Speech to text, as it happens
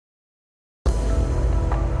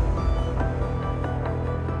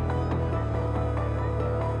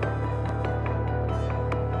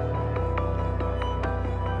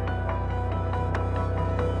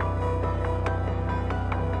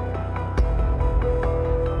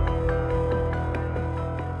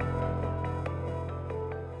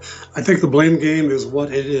I think the blame game is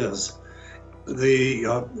what it is.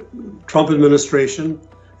 The Trump administration,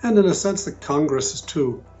 and in a sense the Congress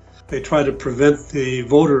too, they try to prevent the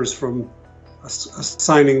voters from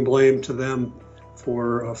assigning blame to them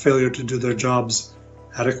for failure to do their jobs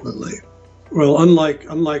adequately. Well, unlike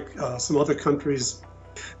some other countries,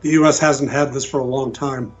 the U.S. hasn't had this for a long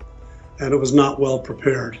time, and it was not well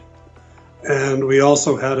prepared. And we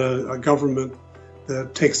also had a government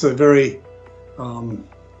that takes a very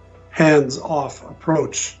hands-off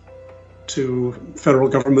approach to federal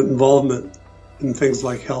government involvement in things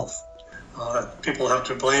like health. People have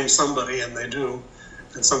to blame somebody, and they do.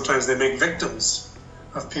 And sometimes they make victims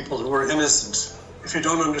of people who are innocent. If you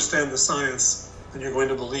don't understand the science, then you're going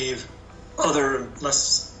to believe other and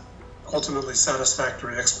less ultimately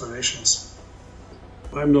satisfactory explanations.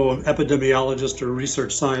 I'm no epidemiologist or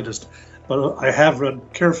research scientist, but I have read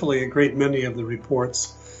carefully a great many of the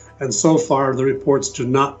reports. And so far, the reports do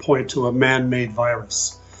not point to a man-made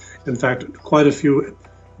virus. In fact, quite a few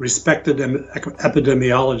respected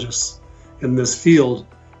epidemiologists in this field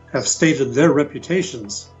have stated their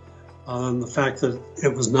reputations on the fact that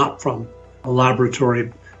it was not from a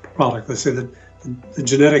laboratory product. They say that the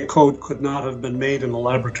genetic code could not have been made in a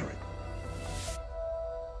laboratory.